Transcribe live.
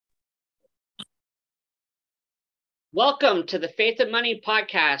Welcome to the Faith and Money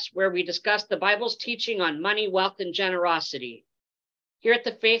podcast, where we discuss the Bible's teaching on money, wealth, and generosity. Here at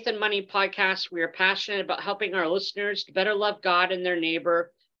the Faith and Money podcast, we are passionate about helping our listeners to better love God and their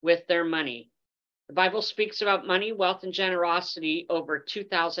neighbor with their money. The Bible speaks about money, wealth, and generosity over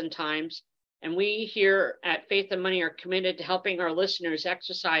 2,000 times, and we here at Faith and Money are committed to helping our listeners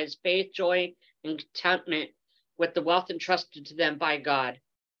exercise faith, joy, and contentment with the wealth entrusted to them by God.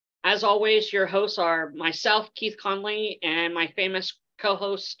 As always, your hosts are myself, Keith Conley, and my famous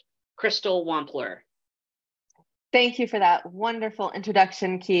co-host, Crystal Wampler. Thank you for that wonderful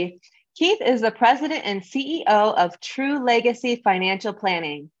introduction, Keith. Keith is the president and CEO of True Legacy Financial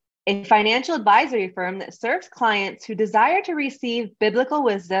Planning, a financial advisory firm that serves clients who desire to receive biblical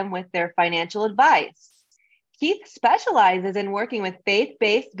wisdom with their financial advice. Keith specializes in working with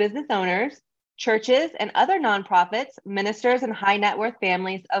faith-based business owners, churches, and other nonprofits, ministers, and high net worth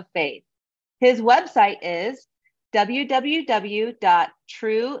families of faith. His website is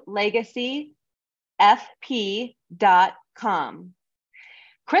www.truelegacyfp.com.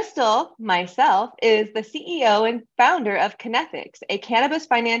 Crystal, myself, is the CEO and founder of Kinethics, a cannabis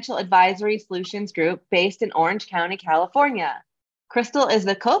financial advisory solutions group based in Orange County, California. Crystal is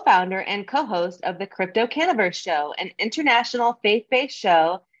the co-founder and co-host of the Crypto Cannaverse Show, an international faith-based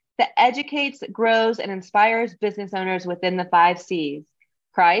show that educates, grows, and inspires business owners within the 5 C's: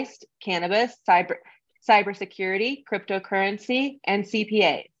 Christ, cannabis, cybersecurity, cryptocurrency, and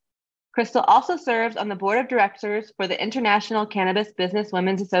CPA. Crystal also serves on the board of directors for the International Cannabis Business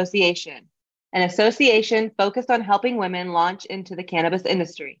Women's Association, an association focused on helping women launch into the cannabis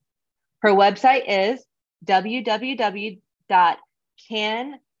industry. Her website is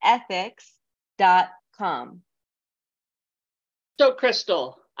www.canethics.com. So,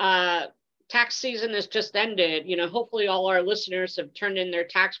 Crystal, tax season has just ended. Hopefully all our listeners have turned in their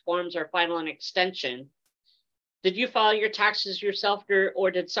tax forms or filed an extension. Did you file your taxes yourself, or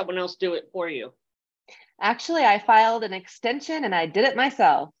did someone else do it for you? Actually, I filed an extension and I did it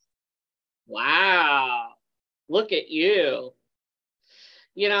myself. Wow. Look at you.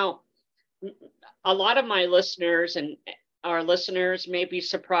 A lot of my listeners and our listeners may be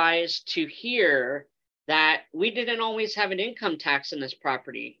surprised to hear that we didn't always have an income tax in this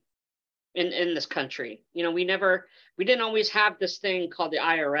property, in this country. We didn't always have this thing called the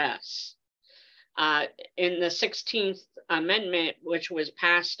IRS. In the 16th Amendment, which was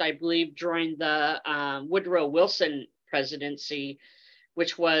passed, I believe, during the Woodrow Wilson presidency,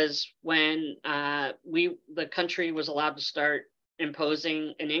 which was when the country was allowed to start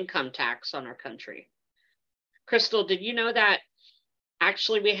imposing an income tax on our country. Crystal, did you know that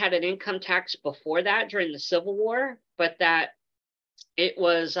actually we had an income tax before that during the Civil War, but that it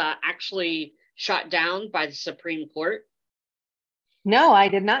was actually shot down by the Supreme Court? No, I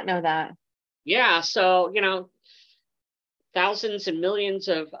did not know that. Yeah, so, thousands and millions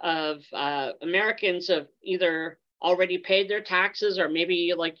of Americans have either already paid their taxes or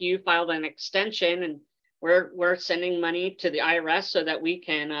maybe like you filed an extension, and we're sending money to the IRS so that we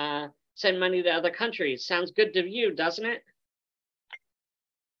can send money to other countries. Sounds good to you, doesn't it?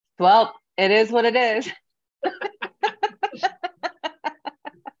 Well, it is what it is.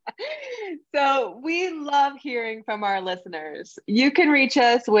 So we love hearing from our listeners. You can reach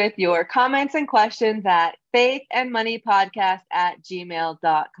us with your comments and questions at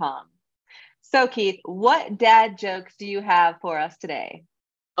faithandmoneypodcast@gmail.com. So Keith, what dad jokes do you have for us today?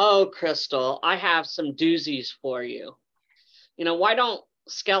 Oh, Crystal, I have some doozies for you. Why don't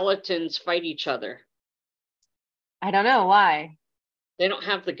skeletons fight each other? I don't know why. They don't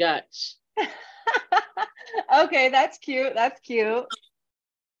have the guts. Okay, that's cute. That's cute.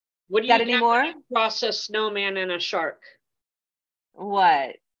 What do Got you any more? Cross a snowman and a shark?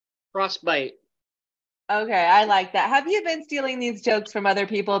 What? Frostbite. Okay, I like that. Have you been stealing these jokes from other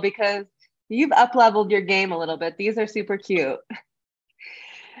people? Because you've up-leveled your game a little bit. These are super cute.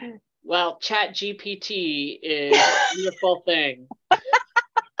 Well, ChatGPT is a beautiful thing.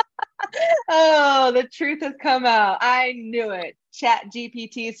 Oh, the truth has come out. I knew it.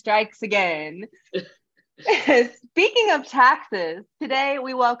 ChatGPT strikes again. Speaking of taxes, today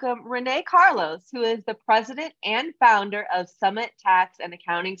we welcome Renee Carlos, who is the president and founder of Summit Tax and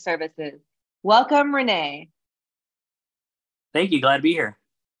Accounting Services. Welcome, Renee. Thank you. Glad to be here.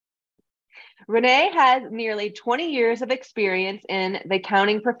 Renee has nearly 20 years of experience in the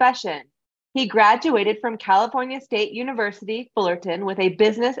accounting profession. He graduated from California State University, Fullerton, with a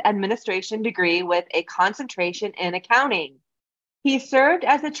business administration degree with a concentration in accounting. He served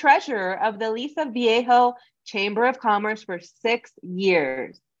as the treasurer of the Lisa Viejo Chamber of Commerce for 6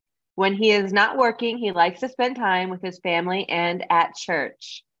 years. When he is not working, he likes to spend time with his family and at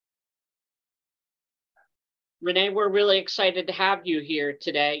church. Renee, we're really excited to have you here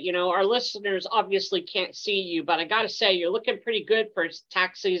today. You know, our listeners obviously can't see you, but I got to say, you're looking pretty good for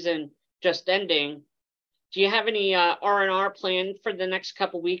tax season just ending. Do you have any R&R planned for the next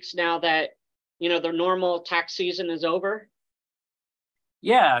couple weeks now that, you know, the normal tax season is over?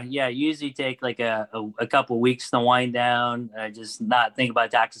 Yeah. Usually take like a couple weeks to wind down, just not think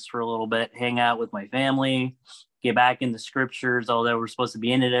about taxes for a little bit, hang out with my family, get back in the scriptures, although we're supposed to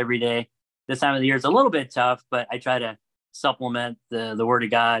be in it every day. This time of the year is a little bit tough, but I try to supplement the word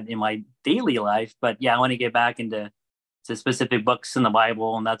of God in my daily life. But yeah, I want to get back into specific books in the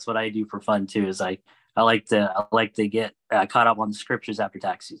Bible, and that's what I do for fun too. Is I like to get caught up on the scriptures after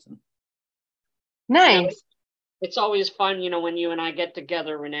tax season. Nice. It's always fun, you know, when you and I get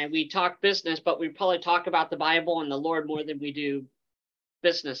together, Renee. We talk business, but we probably talk about the Bible and the Lord more than we do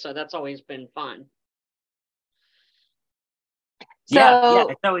business. So that's always been fun. Yeah,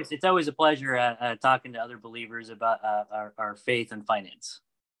 it's always a pleasure talking to other believers about our faith and finance.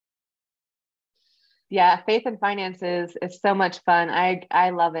 Yeah, faith and finances is so much fun. I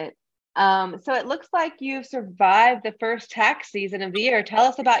love it. So it looks like you've survived the first tax season of the year. Tell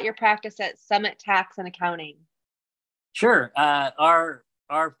us about your practice at Summit Tax and Accounting. Sure.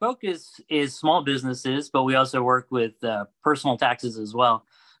 Our focus is small businesses, but we also work with personal taxes as well.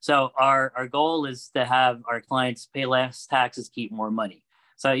 So our goal is to have our clients pay less taxes, keep more money.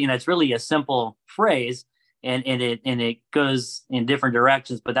 So, you know, it's really a simple phrase and it goes in different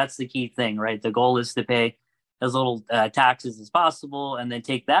directions, but that's the key thing, right? The goal is to pay as little taxes as possible and then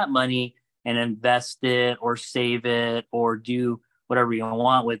take that money and invest it or save it or do whatever you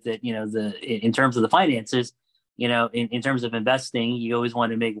want with it. You know, in terms of the finances, you know, in terms of investing, you always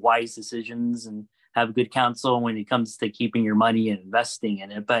want to make wise decisions and have good counsel when it comes to keeping your money and investing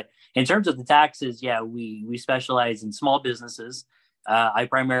in it. But in terms of the taxes, yeah, we specialize in small businesses. I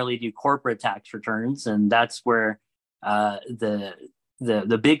primarily do corporate tax returns, and that's where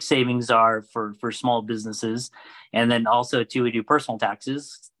the big savings are for small businesses. And then also too, we do personal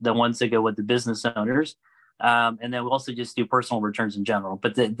taxes, the ones that go with the business owners. And then we also just do personal returns in general.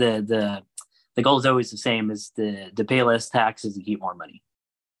 But the goal is always the same: is to pay less taxes and keep more money.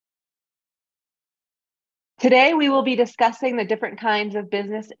 Today, we will be discussing the different kinds of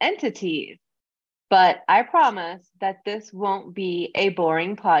business entities, but I promise that this won't be a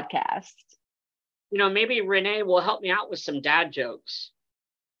boring podcast. You know, maybe Renee will help me out with some dad jokes.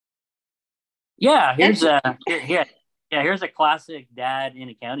 Yeah, here's a classic dad in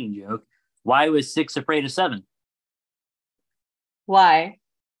accounting joke. Why was 6 afraid of 7? Why?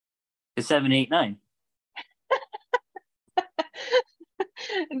 Because 7, 8, 9.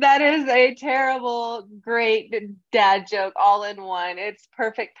 That is a terrible, great dad joke all in one. It's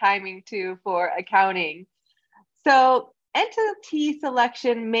perfect timing too for accounting. So entity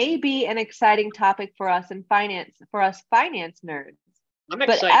selection may be an exciting topic for us in finance, for us finance nerds. I'm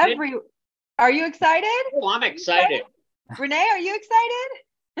excited. Are you excited? Oh, I'm excited. Renee, are you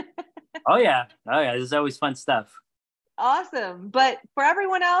excited? Oh yeah. This is always fun stuff. Awesome. But for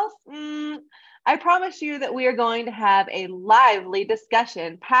everyone else, I promise you that we are going to have a lively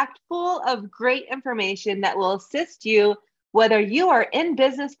discussion packed full of great information that will assist you whether you are in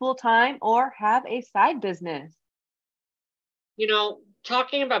business full time or have a side business. You know,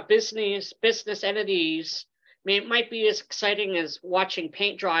 talking about business entities, I mean, it might be as exciting as watching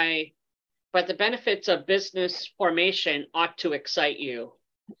paint dry, but the benefits of business formation ought to excite you.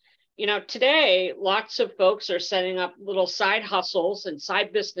 You know, today, lots of folks are setting up little side hustles and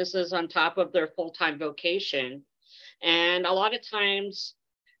side businesses on top of their full-time vocation. And a lot of times,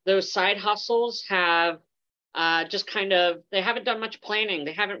 those side hustles have they haven't done much planning.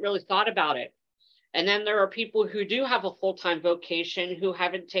 They haven't really thought about it. And then there are people who do have a full-time vocation who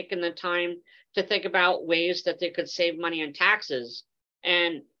haven't taken the time to think about ways that they could save money on taxes.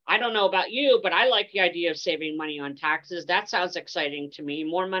 And I don't know about you, but I like the idea of saving money on taxes. That sounds exciting to me.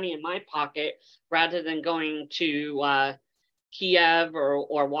 More money in my pocket rather than going to Kiev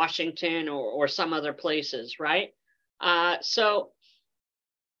or Washington or some other places, right? So,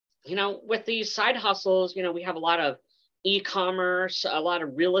 you know, with these side hustles, you know, we have a lot of e-commerce, a lot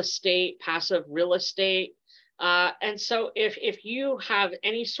of real estate, passive real estate. And so if you have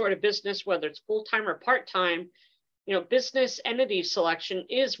any sort of business, whether it's full-time or part-time, you know, business entity selection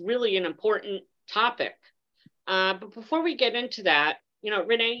is really an important topic. But before we get into that, you know,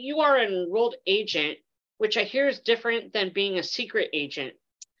 Renee, you are an enrolled agent, which I hear is different than being a secret agent.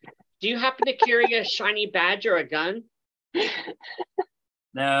 Do you happen to carry a shiny badge or a gun?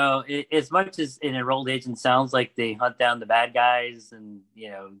 No, as much as an enrolled agent sounds like they hunt down the bad guys and, you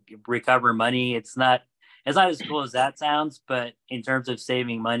know, recover money, it's not as cool as that sounds. But in terms of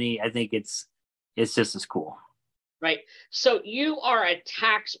saving money, I think it's just as cool. Right. So you are a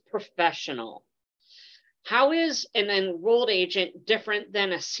tax professional. How is an enrolled agent different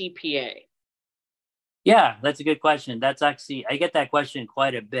than a CPA? Yeah, that's a good question. That's actually, I get that question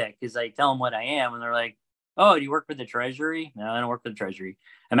quite a bit because I tell them what I am and they're like, oh, do you work for the Treasury? No, I don't work for the Treasury.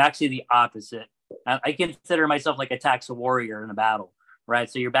 I'm actually the opposite. I consider myself like a tax warrior in a battle, right?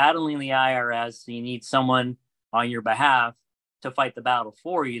 So you're battling the IRS, so you need someone on your behalf to fight the battle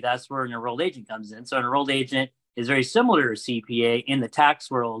for you. That's where an enrolled agent comes in. So an enrolled agent is very similar to CPA in the tax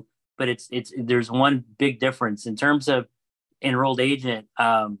world, but it's there's one big difference in terms of enrolled agent.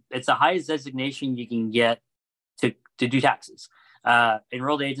 It's the highest designation you can get to do taxes.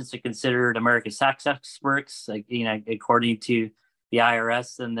 Enrolled agents are considered America's tax experts, like, according to the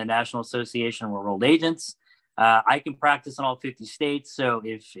IRS and the National Association of Enrolled Agents. I can practice in all 50 states. So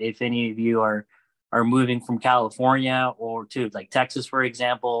if any of you are moving from California or to like Texas, for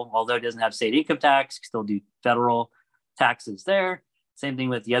example, although it doesn't have state income tax, still do federal taxes there. Same thing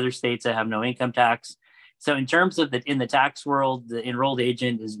with the other states that have no income tax. So in terms of in the tax world, the enrolled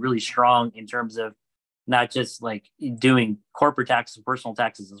agent is really strong in terms of not just like doing corporate taxes and personal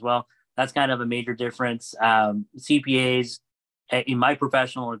taxes as well. That's kind of a major difference. CPAs, in my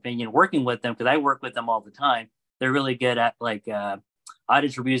professional opinion, working with them, because I work with them all the time, they're really good at like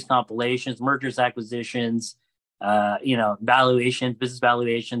audits, reviews, compilations, mergers, acquisitions, valuations, business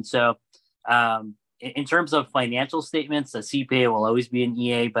valuation. So in terms of financial statements, a CPA will always be an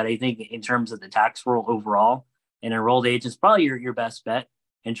EA, but I think in terms of the tax world overall, an enrolled agent is probably your best bet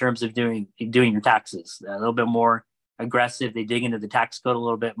in terms of doing your taxes. A little bit more aggressive. They dig into the tax code a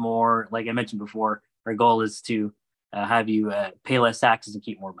little bit more. Like I mentioned before, our goal is to have you pay less taxes and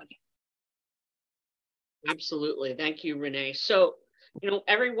keep more money. Absolutely. Thank you, Renee. So,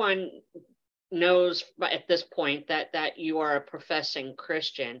 everyone knows at this point that you are a professing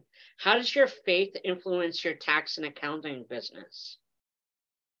Christian. How does your faith influence your tax and accounting business?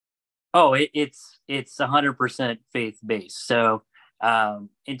 Oh, it's 100% faith based. So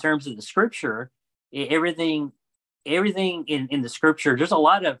in terms of the scripture, everything in the scripture, there's a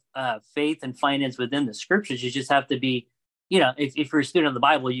lot of faith and finance within the scriptures. You just have to be, if you're a student of the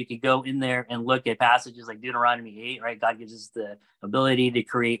Bible, you could go in there and look at passages like Deuteronomy 8, right? God gives us the ability to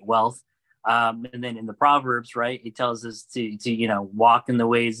create wealth. And then in the Proverbs, right, it tells us to walk in the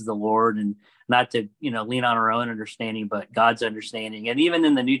ways of the Lord and not to lean on our own understanding, but God's understanding. And even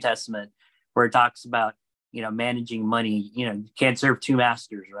in the New Testament, where it talks about managing money, you can't serve two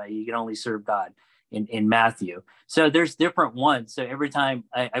masters, right? You can only serve God in Matthew. So there's different ones. So every time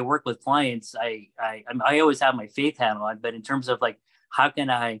I work with clients, I always have my faith hat on. But in terms of like, how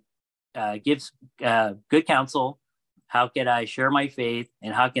can I give good counsel? How can I share my faith?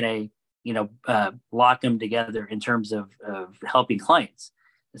 And how can I lock them together in terms of helping clients?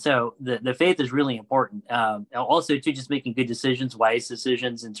 So the faith is really important. Also, to just making good decisions, wise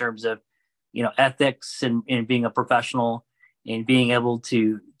decisions in terms of ethics and being a professional and being able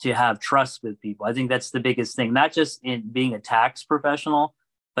to have trust with people. I think that's the biggest thing, not just in being a tax professional,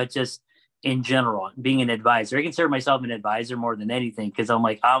 but just in general, being an advisor. I consider myself an advisor more than anything because I'm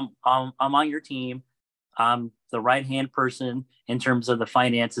like, I'm on your team. I'm the right-hand person in terms of the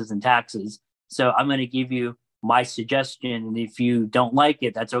finances and taxes. So I'm going to give you my suggestion. And if you don't like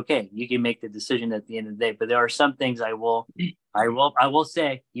it, that's okay. You can make the decision at the end of the day. But there are some things I will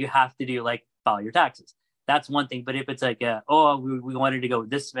say you have to do, like file your taxes. That's one thing. But if it's like, we wanted to go with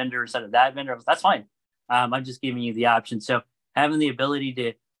this vendor instead of that vendor, that's fine. I'm just giving you the option. So having the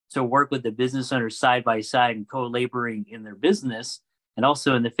ability to work with the business owners side by side and co-laboring in their business and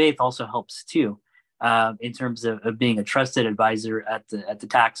also in the faith also helps too. In terms of being a trusted advisor at the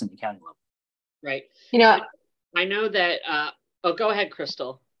tax and accounting level. Right. I know that, go ahead,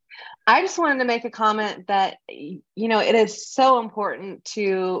 Crystal. I just wanted to make a comment that, it is so important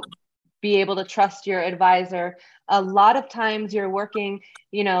to be able to trust your advisor. A lot of times you're working,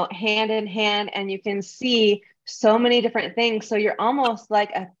 hand in hand and you can see so many different things. So you're almost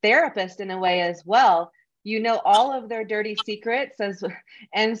like a therapist in a way as well. All of their dirty secrets.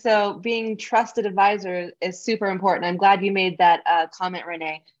 And so being trusted advisor is super important. I'm glad you made that comment,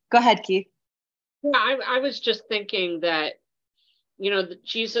 Renee. Go ahead, Keith. Yeah, I was just thinking that,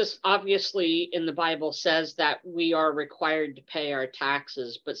 Jesus obviously in the Bible says that we are required to pay our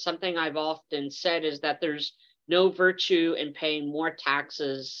taxes. But something I've often said is that there's no virtue in paying more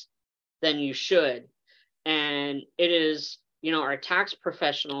taxes than you should. And it is our tax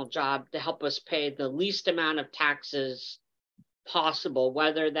professional job to help us pay the least amount of taxes possible,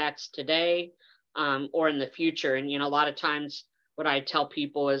 whether that's today or in the future. And, a lot of times what I tell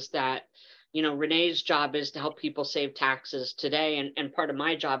people is that, Renee's job is to help people save taxes today. And part of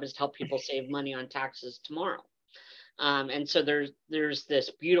my job is to help people save money on taxes tomorrow. And so there's this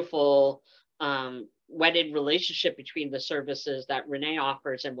beautiful wedded relationship between the services that Renee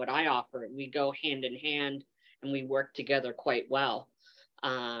offers and what I offer. We go hand in hand and we work together quite well.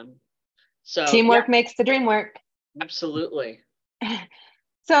 So teamwork makes the dream work. Absolutely.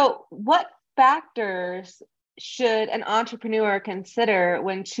 So what factors should an entrepreneur consider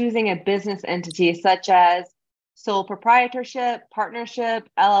when choosing a business entity such as sole proprietorship, partnership,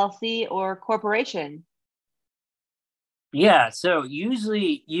 LLC, or corporation? Yeah, so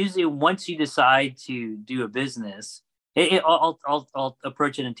usually once you decide to do a business, I'll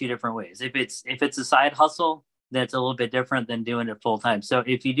approach it in two different ways. If it's a side hustle, that's a little bit different than doing it full time. So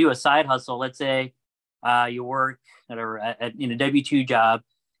if you do a side hustle, let's say you work in a W-2 job,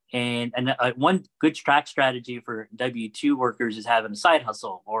 and one good track strategy for W-2 workers is having a side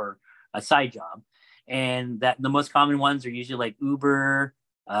hustle or a side job, and that the most common ones are usually like Uber,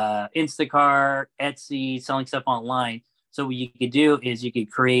 Instacart, Etsy, selling stuff online. So what you could do is you could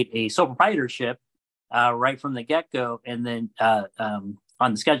create a sole proprietorship right from the get-go, and then on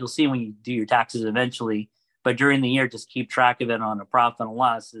the Schedule C when you do your taxes eventually. But during the year, just keep track of it on a profit and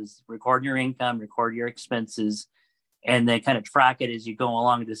loss. Is record your income, record your expenses, and then kind of track it as you go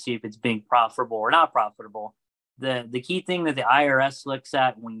along to see if it's being profitable or not profitable. The key thing that the IRS looks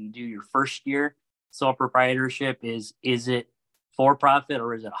at when you do your first year sole proprietorship is it for profit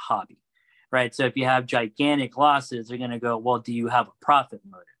or is it a hobby? Right. So if you have gigantic losses, they're going to go, well, do you have a profit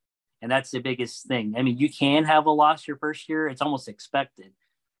motive? And that's the biggest thing. I mean, you can have a loss your first year. It's almost expected.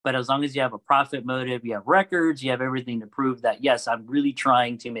 But as long as you have a profit motive, you have records, you have everything to prove that, yes, I'm really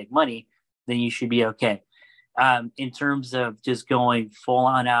trying to make money, then you should be okay. In terms of just going full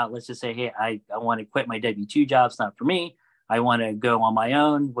on out, let's just say, hey, I want to quit my W-2 job. It's not for me. I want to go on my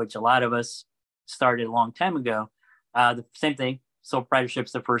own, which a lot of us started a long time ago. The same thing. Sole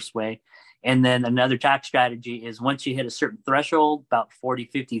proprietorship's the first way. And then another tax strategy is once you hit a certain threshold, about 40,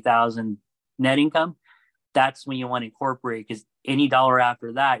 50,000 net income, that's when you want to incorporate, because any dollar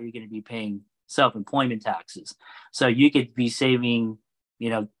after that, you're going to be paying self-employment taxes. So you could be saving,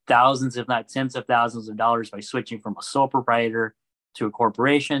 thousands, if not tens of thousands of dollars by switching from a sole proprietor to a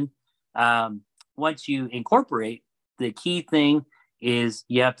corporation. Once you incorporate, the key thing is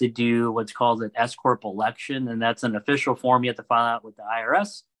you have to do what's called an S Corp election. And that's an official form you have to file out with the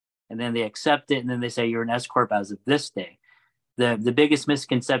IRS. And then they accept it. And then they say you're an S Corp as of this day. The biggest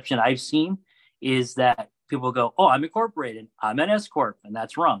misconception I've seen is that people go, oh, I'm incorporated, I'm an S Corp. And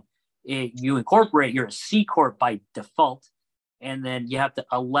that's wrong. You incorporate, you're a C Corp by default. And then you have to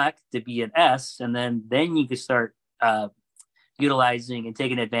elect to be an S. And then you can start utilizing and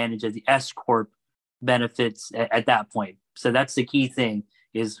taking advantage of the S Corp benefits at that point. So that's the key thing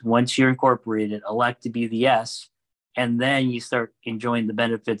is once you're incorporated, elect to be the S. And then you start enjoying the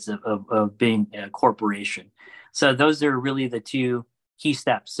benefits of being a corporation. So those are really the two key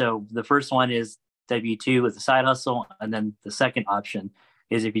steps. So the first one is W-2 with a side hustle. And then the second option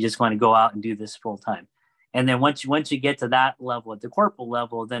is if you just want to go out and do this full time. And then once you get to that level, at the corporate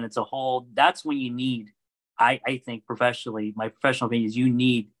level, then it's that's when you need, I think professionally, my professional opinion is you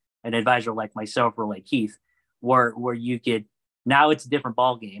need an advisor like myself or like Keith, where you could, now it's a different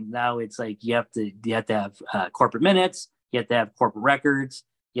ball game. Now it's like you have to have corporate minutes, you have to have corporate records,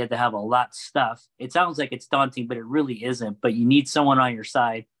 you have to have a lot of stuff. It sounds like it's daunting, but it really isn't. But you need someone on your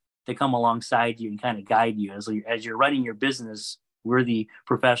side to come alongside you and kind of guide you as you're running your business. We're the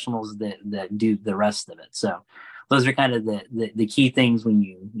professionals that do the rest of it. So those are kind of the key things when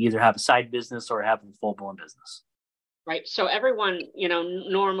you either have a side business or have a full-blown business. Right. So everyone,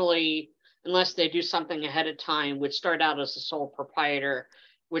 normally, unless they do something ahead of time, would start out as a sole proprietor,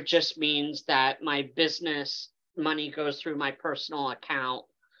 which just means that my business money goes through my personal account.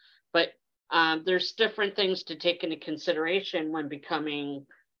 But there's different things to take into consideration when becoming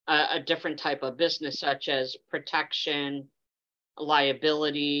a different type of business, such as protection,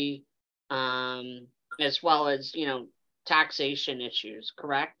 liability, as well as, taxation issues,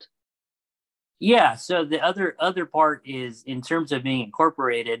 correct? Yeah. So the other part is in terms of being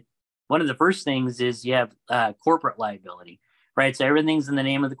incorporated, one of the first things is you have corporate liability, right? So everything's in the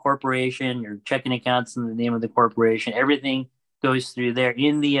name of the corporation, your checking accounts in the name of the corporation, everything goes through there.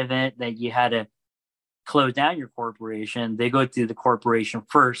 In the event that you had to close down your corporation, they go through the corporation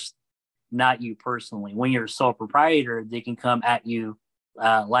first, not you personally. When you're a sole proprietor, they can come at you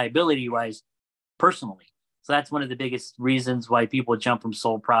liability-wise personally. So that's one of the biggest reasons why people jump from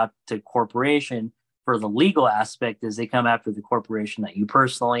sole prop to corporation for the legal aspect is they come after the corporation, not you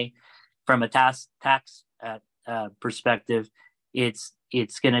personally. From a tax perspective, it's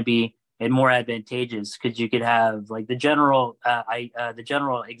going to be more advantageous because you could have like the general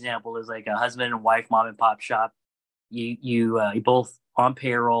example is like a husband and wife mom and pop shop. You both on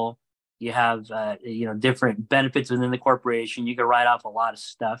payroll. You have different benefits within the corporation. You can write off a lot of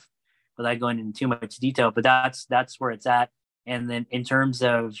stuff without going into too much detail, but that's where it's at. And then in terms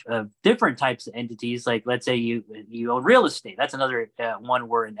of different types of entities, like let's say you own real estate, that's another one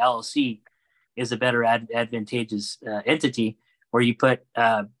where an LLC is a better advantageous entity, where you put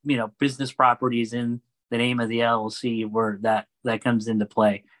business properties in the name of the LLC, where that comes into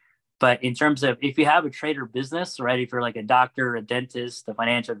play. But in terms of if you have a trade or business, right, if you're like a doctor, a dentist, a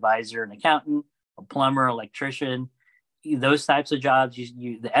financial advisor, an accountant, a plumber, electrician, those types of jobs,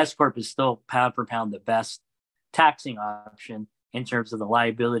 the S corp is still pound for pound the best taxing option in terms of the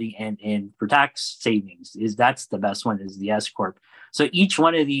liability and for tax savings. That's the best one, is the S corp. So each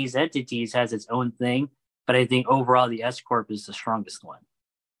one of these entities has its own thing, but I think overall the S corp is the strongest one.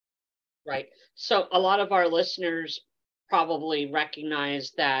 Right. So a lot of our listeners probably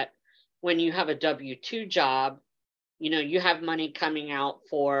recognize that when you have a W-2 job, you have money coming out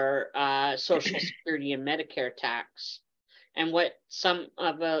for Social Security and Medicare tax. And what some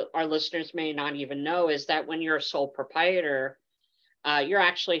of our listeners may not even know is that when you're a sole proprietor, you're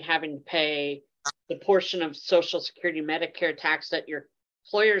actually having to pay the portion of Social Security, Medicare tax that your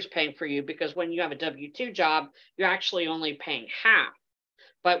employer is paying for you, because when you have a W-2 job, you're actually only paying half.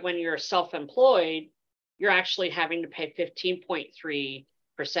 But when you're self-employed, you're actually having to pay 15.3%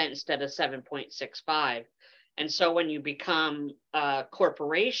 instead of 7.65%. And so when you become a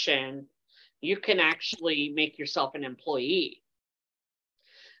corporation, you can actually make yourself an employee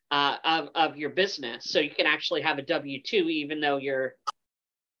of your business. So you can actually have a W-2, even though you're,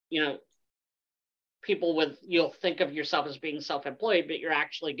 you'll think of yourself as being self-employed, but you're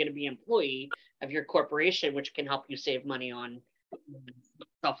actually going to be employee of your corporation, which can help you save money on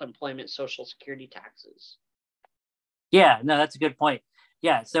self-employment Social Security taxes. Yeah, no, that's a good point.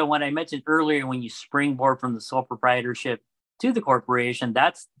 Yeah, so when I mentioned earlier, when you springboard from the sole proprietorship to the corporation,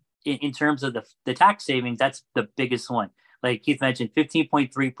 that's in terms of the tax savings, that's the biggest one. Like Keith mentioned,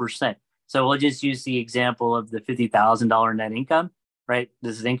 15.3%. So we'll just use the example of the $50,000 net income, right?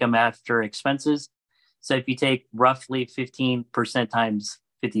 This is income after expenses. So if you take roughly 15% times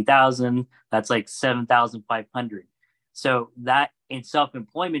 50,000, that's like 7,500. So that in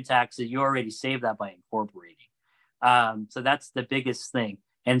self-employment taxes, you already save that by incorporating. So that's the biggest thing.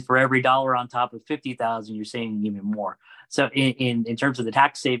 And for every dollar on top of 50,000, you're saving even more. So in terms of the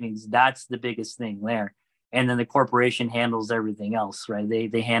tax savings, that's the biggest thing there. And then the corporation handles everything else, right?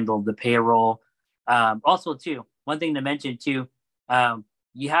 They handle the payroll. Also, too, one thing to mention too,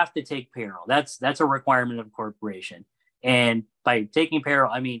 you have to take payroll. That's a requirement of a corporation. And by taking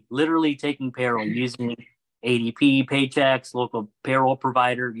payroll, I mean literally taking payroll using ADP, Paychex, local payroll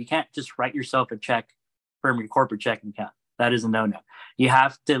provider. You can't just write yourself a check from your corporate checking account. That is a no-no. You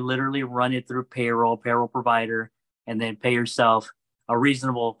have to literally run it through payroll provider, and then pay yourself a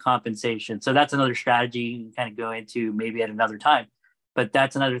reasonable compensation. So that's another strategy you can kind of go into maybe at another time. But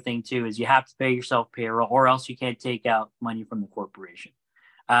that's another thing too, is you have to pay yourself payroll, or else you can't take out money from the corporation.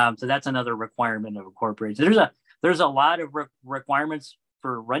 So that's another requirement of a corporation. There's a lot of requirements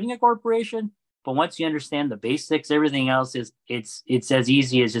for running a corporation, but once you understand the basics, everything else it's as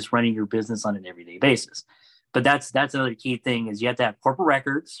easy as just running your business on an everyday basis. But that's another key thing, is you have to have corporate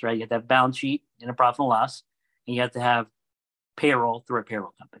records, right? You have to have balance sheet and a profit and loss, and you have to have payroll through a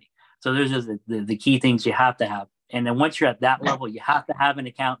payroll company. So there's just the key things you have to have. And then once you're at that level, you have to have an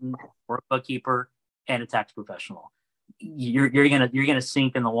accountant or a bookkeeper and a tax professional. You're gonna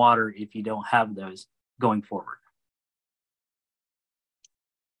sink in the water if you don't have those going forward.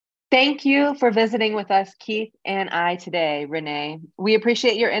 Thank you for visiting with us, Keith and I today, Renee. We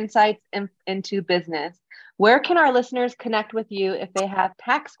appreciate your insights into business. Where can our listeners connect with you if they have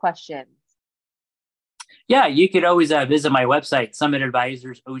tax questions? Yeah, you could always visit my website,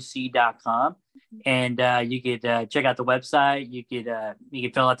 summitadvisorsoc.com, and you could check out the website. You could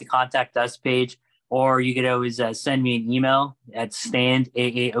fill out the contact us page, or you could always send me an email at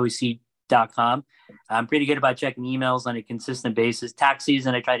standaaoc.com. I'm pretty good about checking emails on a consistent basis. Tax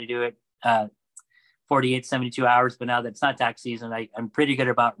season, I try to do it 48, 72 hours, but now that it's not tax season, I'm pretty good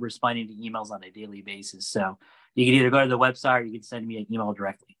about responding to emails on a daily basis. So you can either go to the website or you can send me an email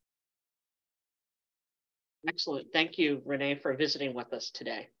directly. Excellent. Thank you, Renee, for visiting with us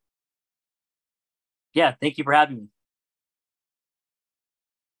today. Yeah, thank you for having me.